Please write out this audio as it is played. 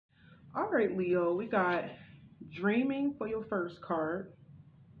All right, Leo, we got dreaming for your first card,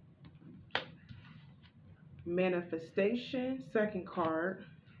 manifestation, second card,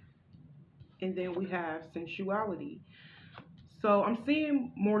 and then we have sensuality. So I'm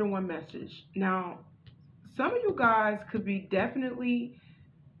seeing more than one message. Now, some of you guys could be definitely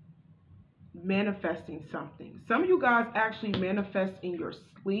manifesting something. Some of you guys actually manifest in your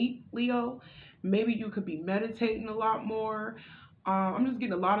sleep, Leo. Maybe you could be meditating a lot more. I'm just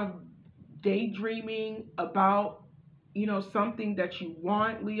getting a lot of daydreaming about, something that you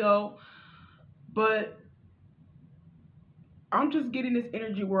want, Leo. But I'm just getting this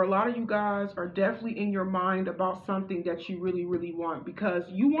energy where a lot of you guys are definitely in your mind about something that you really, really want because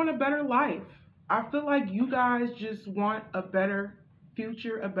you want a better life. I feel like you guys just want a better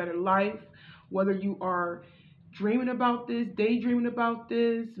future, a better life, whether you are dreaming about this, daydreaming about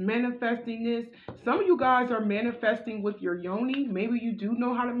this, manifesting this. Some of you guys are manifesting with your yoni. Maybe you do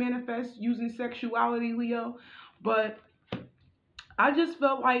know how to manifest using sexuality, Leo, but I just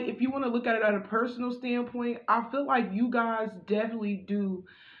felt like if you want to look at it at a personal standpoint, I feel like you guys definitely do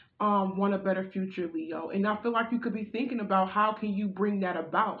want a better future, Leo. And I feel like you could be thinking about how can you bring that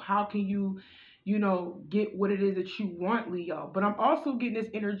about? How can you, get what it is that you want, Leo? But I'm also getting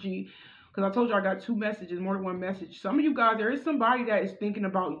this energy because I told you I got two messages, more than one message. Some of you guys, there is somebody that is thinking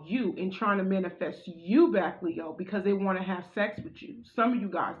about you and trying to manifest you back, Leo, because they want to have sex with you. Some of you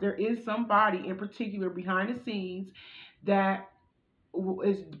guys, there is somebody in particular behind the scenes that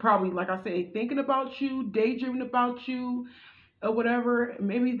is probably, like I said, thinking about you, daydreaming about you, or whatever.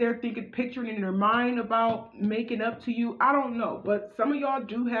 Maybe they're thinking, picturing in their mind about making up to you. I don't know. But some of y'all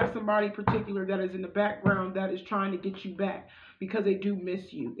do have somebody in particular that is in the background that is trying to get you back because they do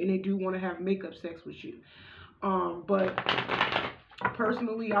miss you and they do want to have makeup sex with you. But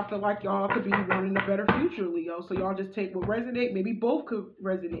personally, I feel like y'all could be wanting a better future, Leo. So y'all just take what resonate. Maybe both could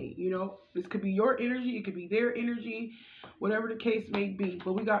resonate. This could be your energy. It could be their energy, whatever the case may be.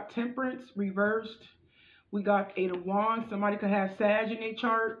 But we got Temperance reversed. We got Eight of Wands. Somebody could have Sag in their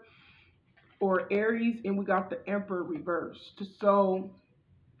chart or Aries, and we got the Emperor reversed. So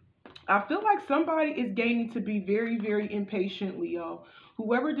I feel like somebody is gaining to be very, very impatient, Leo.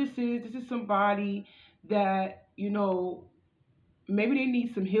 Whoever this is somebody that, maybe they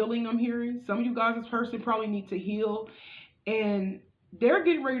need some healing. I'm hearing some of you guys, this person probably need to heal, and they're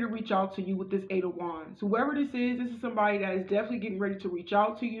getting ready to reach out to you with this Eight of Wands. Whoever this is somebody that is definitely getting ready to reach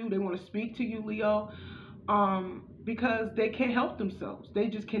out to you. They want to speak to you, Leo, because they can't help themselves. They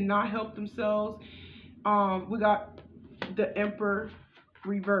just cannot help themselves. We got the Emperor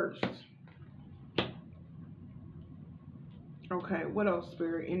reversed. Okay, what else,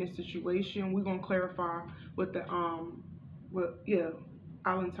 Spirit? In this situation, we're gonna clarify with the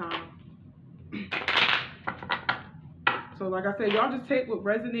island time. So like I said, y'all just take what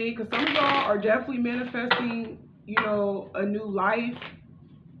resonates, because some of y'all are definitely manifesting, a new life.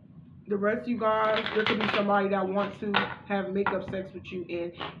 The rest of you guys, there could be somebody that wants to have makeup sex with you,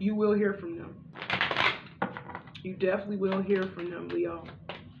 and you will hear from them. You definitely will hear from them, Leo.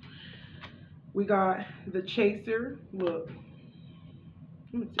 We got the Chaser. Look,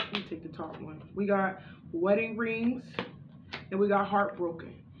 let me take the top one. We got wedding rings, and we got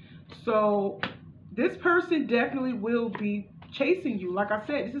heartbroken. So this person definitely will be chasing you. Like I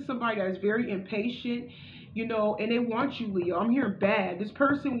said, this is somebody that is very impatient, and they want you, Leo. I'm hearing bad. This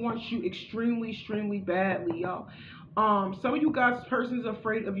person wants you extremely, extremely bad, Leo. Some of you guys, this person is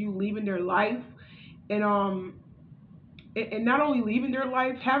afraid of you leaving their life, and not only leaving their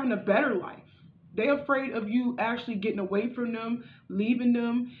life, having a better life. They're afraid of you actually getting away from them, leaving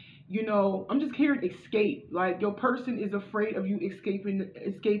them. I'm just hearing escape. Like your person is afraid of you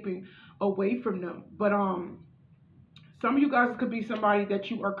escaping away from them. But some of you guys could be somebody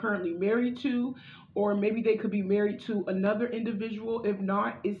that you are currently married to, or maybe they could be married to another individual. If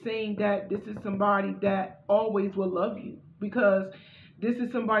not, it's saying that this is somebody that always will love you, because this is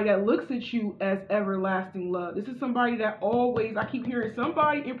somebody that looks at you as everlasting love. This is somebody that always, I keep hearing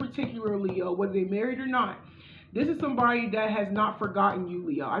somebody in particular, Leo, whether they're married or not. This is somebody that has not forgotten you,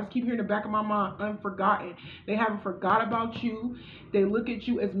 Leo. I just keep hearing in the back of my mind, unforgotten. They haven't forgot about you. They look at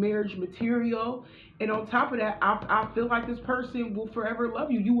you as marriage material. And on top of that, I feel like this person will forever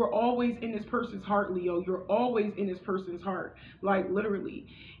love you. You were always in this person's heart, Leo. You're always in this person's heart, like literally.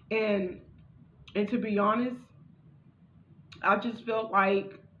 And to be honest, I just felt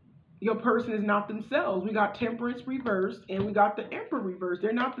like your person is not themselves. We got Temperance reversed and we got the Emperor reversed.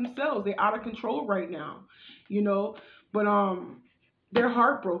 They're not themselves. They're out of control right now, But they're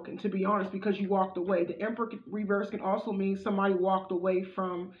heartbroken, to be honest, because you walked away. The Emperor reverse can also mean somebody walked away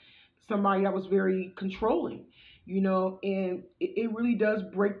from somebody that was very controlling. And it really does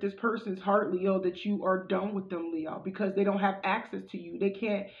break this person's heart, Leo, that you are done with them, Leo, because they don't have access to you.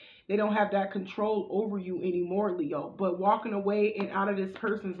 They don't have that control over you anymore, Leo. But walking away and out of this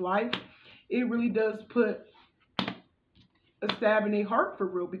person's life, it really does put a stab in their heart for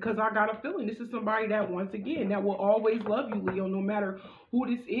real, because I got a feeling this is somebody that, once again, that will always love you, Leo, no matter who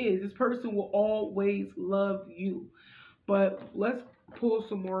this is. This person will always love you. But let's pull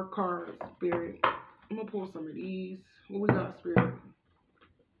some more cards, Spirit. I'm going to pull some of these. What we got, Spirit?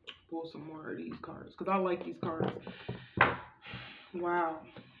 Pull some more of these cards, because I like these cards. Wow.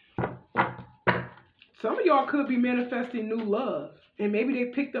 Some of y'all could be manifesting new love. And maybe they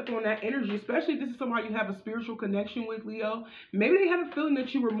picked up on that energy, especially if this is somebody you have a spiritual connection with, Leo. Maybe they had a feeling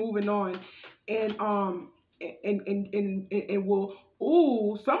that you were moving on. And will,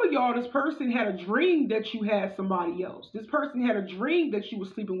 ooh, some of y'all, this person had a dream that you had somebody else. This person had a dream that you were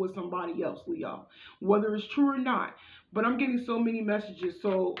sleeping with somebody else, Leo. Whether it's true or not. But I'm getting so many messages.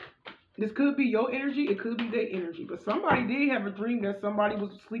 So this could be your energy, it could be their energy. But somebody did have a dream that somebody was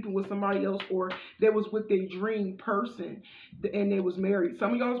sleeping with somebody else, or they was with their dream person and they was married.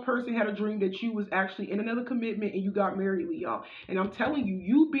 Some of y'all's person had a dream that you was actually in another commitment and you got married, Leo. And I'm telling you,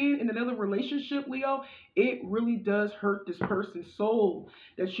 you being in another relationship, Leo, it really does hurt this person's soul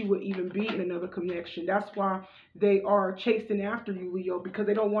that you would even be in another connection. That's why they are chasing after you, Leo, because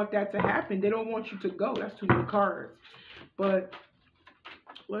they don't want that to happen. They don't want you to go. That's too many cards. But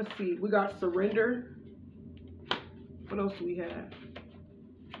let's see. We got surrender. What else do we have?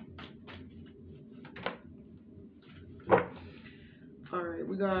 All right.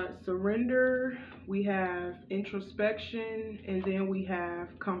 We got surrender. We have introspection. And then we have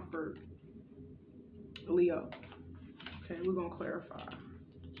comfort. Leo. Okay. We're going to clarify.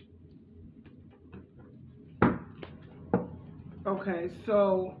 Okay.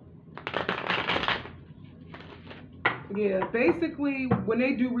 So yeah, basically, when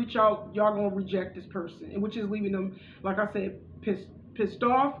they do reach out, y'all gonna reject this person, which is leaving them, like I said, pissed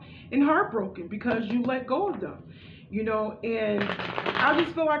off and heartbroken because you let go of them, And I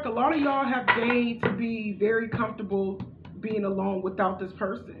just feel like a lot of y'all have gained to be very comfortable being alone without this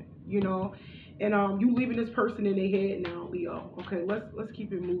person, And you leaving this person in their head now, Leo. Okay, let's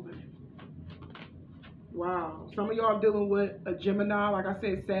keep it moving. Wow. Some of y'all dealing with a Gemini, like I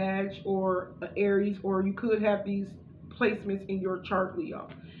said, Sag, or an Aries, or you could have these placements in your chart, Leo.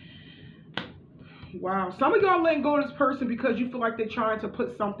 Wow. Some of y'all letting go of this person because you feel like they're trying to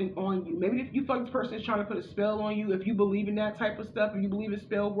put something on you. Maybe if you feel like this person is trying to put a spell on you, if you believe in that type of stuff, if you believe in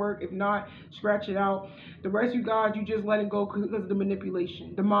spell work, if not, scratch it out. The rest of you guys, you just letting go because of the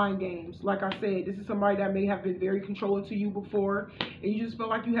manipulation, the mind games. Like I said, this is somebody that may have been very controlling to you before, and you just feel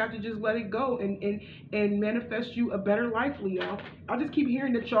like you have to just let it go and manifest you a better life, Leo. I just keep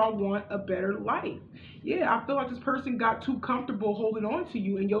hearing that y'all want a better life. Yeah, I feel like this person got too comfortable holding on to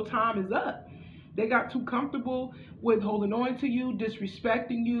you, and your time is up. They got too comfortable with holding on to you,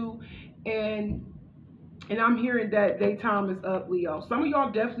 disrespecting you, and I'm hearing that their time is up, Leo. Some of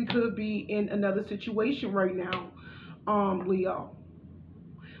y'all definitely could be in another situation right now, Leo.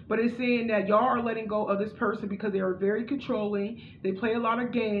 But it's saying that y'all are letting go of this person because they are very controlling. They play a lot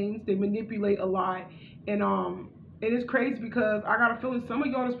of games. They manipulate a lot, and it's crazy because I got a feeling some of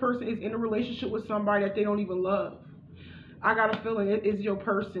y'all, this person is in a relationship with somebody that they don't even love. I got a feeling it is your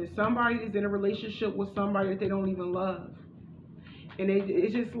person. Somebody is in a relationship with somebody that they don't even love. And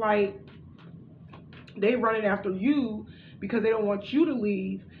it's just like they running after you because they don't want you to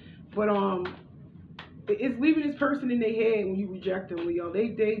leave. But it's leaving this person in their head when you reject them, Leo.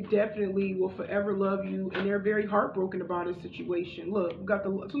 They definitely will forever love you, and they're very heartbroken about this situation. Look, we got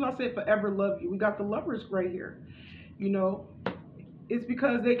as soon as I said forever love you, we got the Lovers right here. It's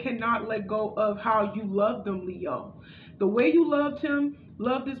because they cannot let go of how you love them, Leo. The way you loved him,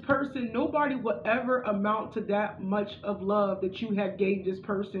 love this person, nobody will ever amount to that much of love that you have gave this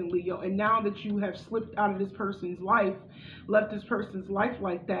person, Leo. And now that you have slipped out of this person's life, left this person's life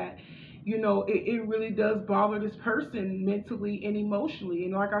like that, it really does bother this person mentally and emotionally.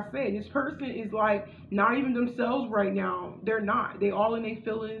 And like I said, this person is like not even themselves right now. They're not. They all in their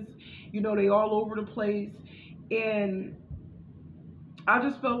feelings, they all over the place. And I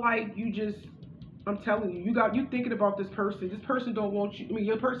just felt like I'm telling you, you thinking about this person. This person don't want you. I mean,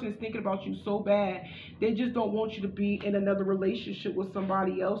 your person is thinking about you so bad. They just don't want you to be in another relationship with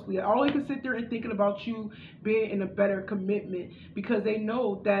somebody else. All they can sit there and thinking about you being in a better commitment because they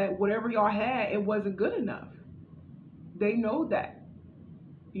know that whatever y'all had, it wasn't good enough. They know that,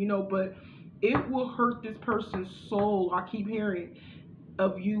 but it will hurt this person's soul. I keep hearing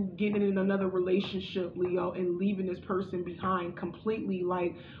of you getting in another relationship, Leo, and leaving this person behind completely,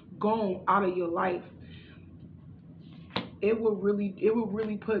 like gone out of your life. it will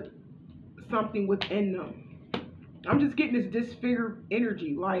really put something within them. I'm just getting this disfigured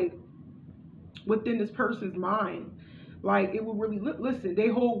energy, like within this person's mind. Like it will really listen.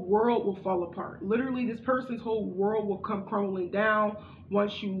 Their whole world will fall apart. Literally, this person's whole world will come crumbling down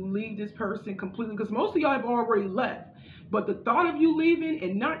once you leave this person completely. Because most of y'all have already left, but the thought of you leaving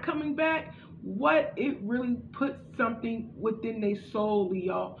and not coming back, what it really puts something within their soul,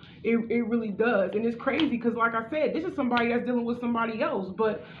 Leo. It really does, and it's crazy because, like I said, this is somebody that's dealing with somebody else.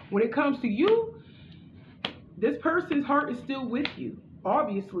 But when it comes to you, this person's heart is still with you.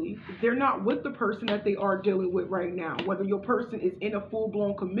 Obviously, they're not with the person that they are dealing with right now. Whether your person is in a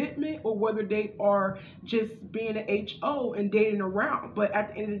full-blown commitment or whether they are just being an HO and dating around. But at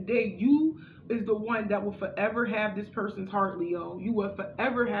the end of the day, you is the one that will forever have this person's heart, Leo. You will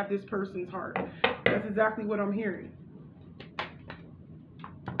forever have this person's heart. That's exactly what I'm hearing.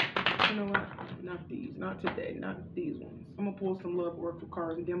 You know what? Not these. Not today. Not these ones. I'm going to pull some love oracle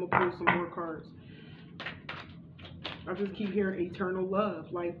cards and then I'm going to pull some more cards. I just keep hearing eternal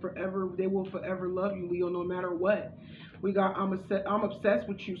love, like forever. They will forever love you, Leo, no matter what. We got I'm obsessed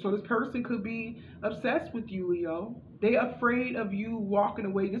with you. So this person could be obsessed with you, Leo. They afraid of you walking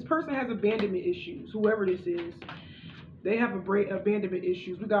away. This person has abandonment issues, whoever this is. They have abandonment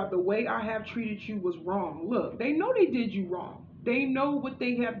issues. We got the way I have treated you was wrong. Look, they know they did you wrong. They know what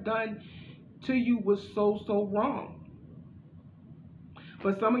they have done to you was so wrong.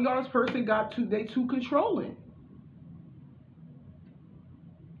 But some of y'all, this person they too controlling.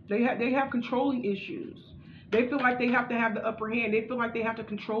 They have controlling issues. They feel like they have to have the upper hand. They feel like they have to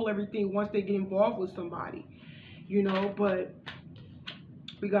control everything once they get involved with somebody, you know. But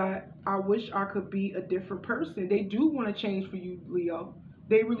we got, I wish I could be a different person. They do want to change for you, Leo.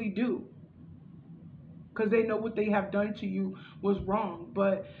 They really do. Because they know what they have done to you was wrong.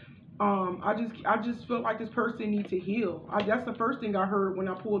 But I just feel like this person needs to heal. That's the first thing I heard when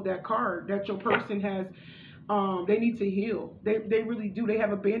I pulled that card, that your person has, they need to heal. They really do. They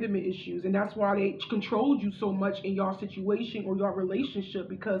have abandonment issues, and that's why they controlled you so much in your situation or your relationship,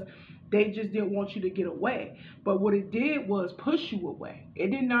 because they just didn't want you to get away. But what it did was push you away.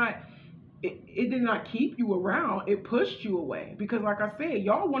 It did not keep you around. It pushed you away because, like I said,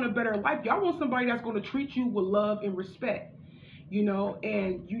 y'all want a better life. Y'all want somebody that's going to treat you with love and respect, you know.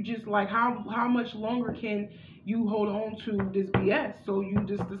 And you just like, how much longer can you hold on to this BS? So you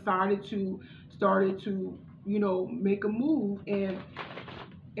just started to you know, make a move and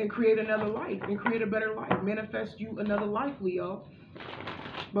create another life and create a better life. Manifest you another life, Leo.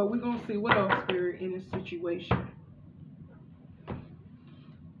 But we're going to see what else, Spirit, in this situation.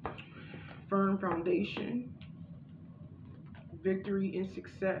 Firm foundation. Victory and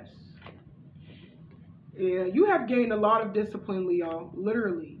success. Yeah, you have gained a lot of discipline, Leo.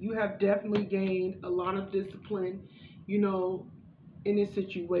 Literally. You have definitely gained a lot of discipline, you know, in this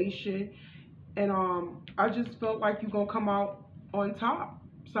situation. And I just felt like you're going to come out on top.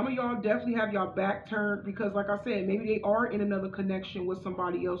 Some of y'all definitely have your back turned because, like I said, maybe they are in another connection with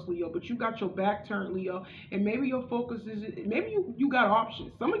somebody else, Leo. But you got your back turned, Leo. And maybe your focus is, maybe you got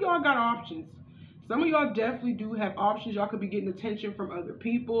options. Some of y'all got options. Some of y'all definitely do have options. Y'all could be getting attention from other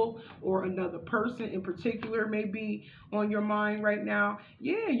people or another person in particular may be on your mind right now.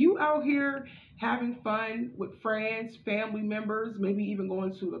 Yeah, you out here having fun with friends, family members, maybe even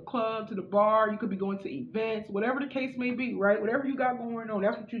going to the club, to the bar. You could be going to events, whatever the case may be, right? Whatever you got going on,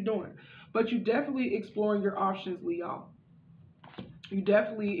 that's what you're doing. But you definitely exploring your options, Leo. You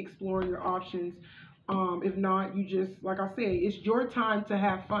definitely exploring your options. If not, you just, like I said, it's your time to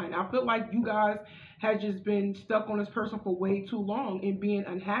have fun. I feel like you guys have just been stuck on this person for way too long and being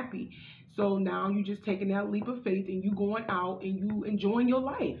unhappy. So now you just taking that leap of faith and you going out and you enjoying your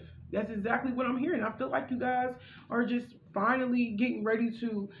life. That's exactly what I'm hearing. I feel like you guys are just finally getting ready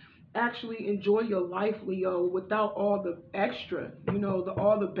to actually enjoy your life, Leo, without all the extra, you know,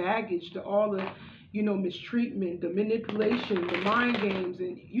 all the baggage, all the, you know, mistreatment, the manipulation, the mind games,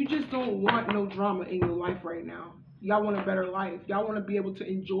 and you just don't want no drama in your life right now. Y'all want a better life. Y'all want to be able to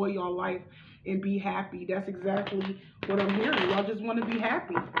enjoy your life and be happy. That's exactly what I'm hearing. Y'all just want to be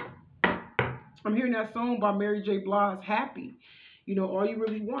happy. I'm hearing that song by Mary J. Blige, Happy. You know, all you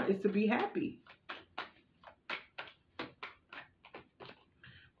really want is to be happy.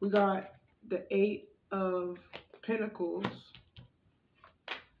 We got the 8 of Pentacles.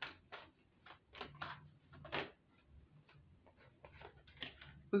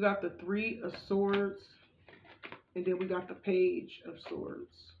 We got the 3 of Swords. And then we got the Page of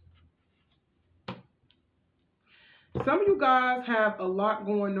Swords. Some of you guys have a lot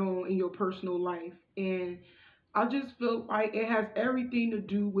going on in your personal life. And I just feel like it has everything to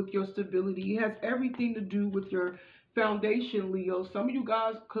do with your stability. It has everything to do with your foundation, Leo. Some of you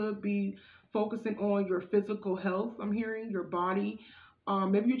guys could be focusing on your physical health. I'm hearing your body.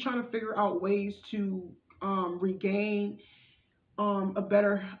 Maybe you're trying to figure out ways to regain a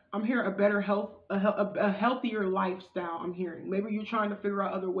better, I'm hearing a better health, a healthier lifestyle. I'm hearing maybe you're trying to figure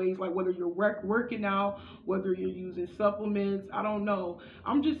out other ways, like whether you're working out, whether you're using supplements. I don't know.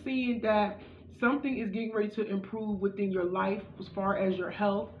 I'm just seeing that something is getting ready to improve within your life as far as your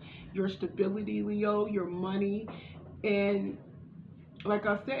health, your stability, Leo, your money. And like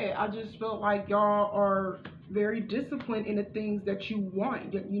I said, I just felt like y'all are very disciplined in the things that you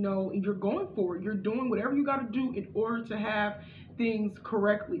want. You know, and you're going for it. You're doing whatever you got to do in order to have things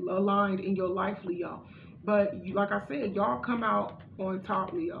correctly aligned in your life, Leo. But you, like I said, y'all come out on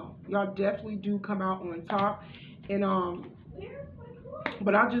top, Leo. Y'all definitely do come out on top. And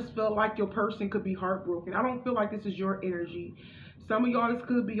but I just felt like your person could be heartbroken. I don't feel like this is your energy. Some of y'all, this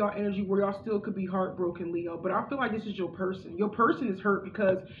could be your energy where y'all still could be heartbroken, Leo. But I feel like this is your person. Your person is hurt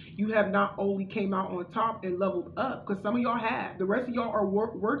because you have not only came out on top and leveled up, because some of y'all have. The rest of y'all are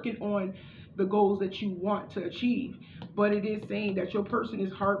working on the goals that you want to achieve. But it is saying that your person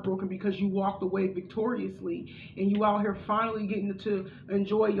is heartbroken because you walked away victoriously and you out here finally getting to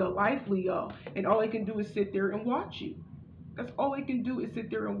enjoy your life, Leo. And all they can do is sit there and watch you. That's all they can do is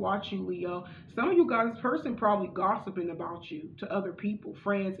sit there and watch you, Leo. Some of you guys, this person probably gossiping about you to other people,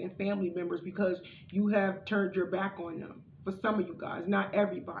 friends and family members, because you have turned your back on them. For some of you guys, not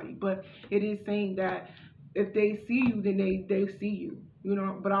everybody, but it is saying that if they see you, then they see you. You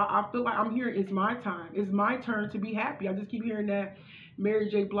know, but I feel like I'm hearing it's my time. It's my turn to be happy. I just keep hearing that Mary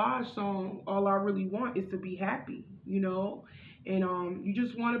J. Blige song, All I Really Want Is to Be Happy, you know? And you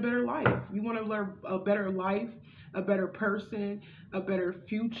just want a better life. You want to learn a better life, a better person, a better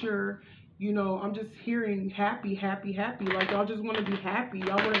future. You know, I'm just hearing happy, happy, happy. Like y'all just want to be happy.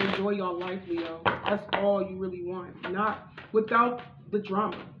 Y'all want to enjoy y'all life, Leo. That's all you really want. Not without the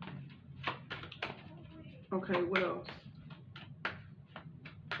drama. Okay, what else?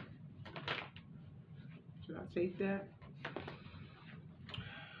 Should I take that?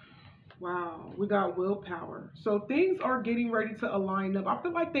 Wow, we got willpower. So things are getting ready to align up. I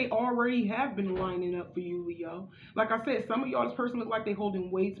feel like they already have been lining up for you, Leo. Like I said, some of y'all, this person look like they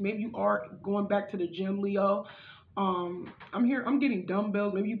holding weights. Maybe you are going back to the gym, Leo. I'm getting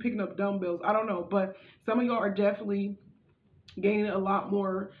dumbbells. Maybe you picking up dumbbells. I don't know. But some of y'all are definitely gaining a lot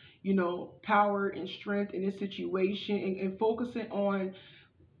more, you know, power and strength in this situation and focusing on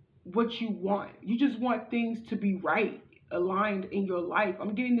what you want. You just want things to be right, aligned in your life.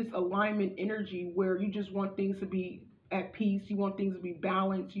 I'm getting this alignment energy where you just want things to be at peace. You want things to be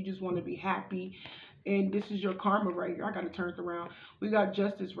balanced. You just want to be happy. And this is your karma right here. I got to turn it around. We got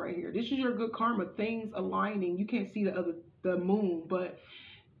justice right here. This is your good karma. Things aligning. You can't see the moon, but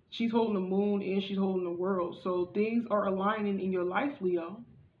she's holding the moon and she's holding the world. So things are aligning in your life, Leo.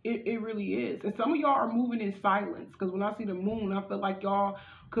 It really is. And some of y'all are moving in silence, because when I see the moon, I feel like y'all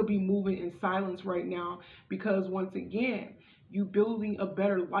could be moving in silence right now, because once again, you building a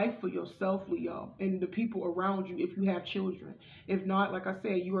better life for yourself, Leo, and the people around you if you have children. If not, like I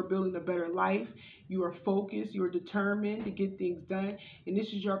said, you are building a better life. You are focused. You are determined to get things done. And this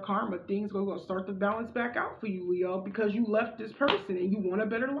is your karma. Things are going to start to balance back out for you, Leo, because you left this person and you want a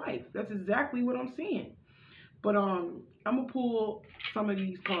better life. That's exactly what I'm seeing. But I'm going to pull some of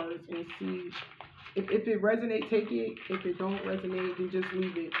these cards and see if it resonates, take it. If it don't resonate, then just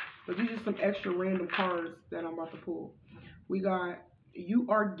leave it. But these are some extra random cards that I'm about to pull. We got, you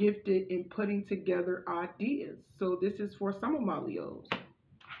are gifted in putting together ideas. So this is for some of my Leos.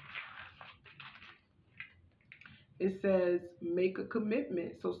 It says, make a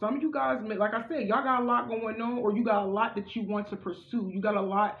commitment. So some of you guys, like I said, y'all got a lot going on, or you got a lot that you want to pursue. You got a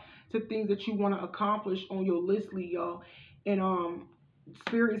lot to things that you want to accomplish on your list, Leo. And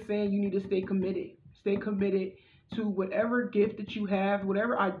Spirit is saying you need to stay committed. Stay committed to whatever gift that you have,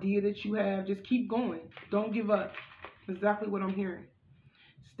 whatever idea that you have. Just keep going. Don't give up. Exactly what I'm hearing.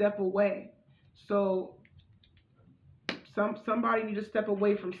 Step away. So somebody need to step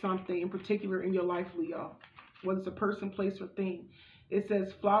away from something in particular in your life, Leo. Whether it's a person, place, or thing. It says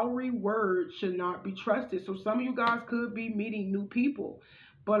flowery words should not be trusted. So some of you guys could be meeting new people.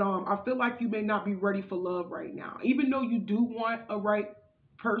 But I feel like you may not be ready for love right now. Even though you do want a right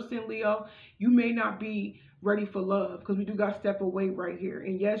person, Leo, you may not be ready for love, because we do got to step away right here.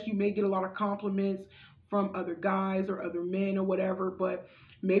 And yes, you may get a lot of compliments from other guys or other men or whatever. But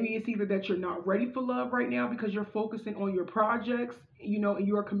maybe it's either that you're not ready for love right now because you're focusing on your projects, and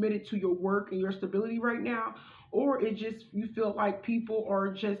you are committed to your work and your stability right now, or it just you feel like people are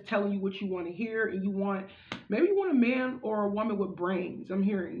just telling you what you want to hear, and maybe you want a man or a woman with brains. I'm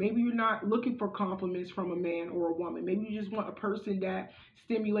hearing maybe you're not looking for compliments from a man or a woman. Maybe you just want a person that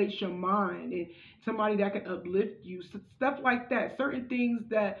stimulates your mind and somebody that can uplift you, stuff like that. Certain things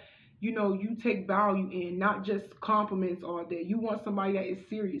that you take value in, not just compliments all day. You want somebody that is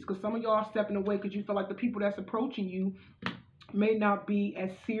serious, because some of y'all are stepping away because you feel like the people that's approaching you may not be as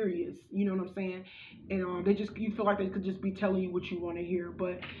serious. You know what I'm saying? And you feel like they could just be telling you what you want to hear.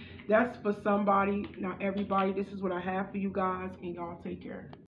 But that's for somebody, not everybody. This is what I have for you guys, and y'all take care.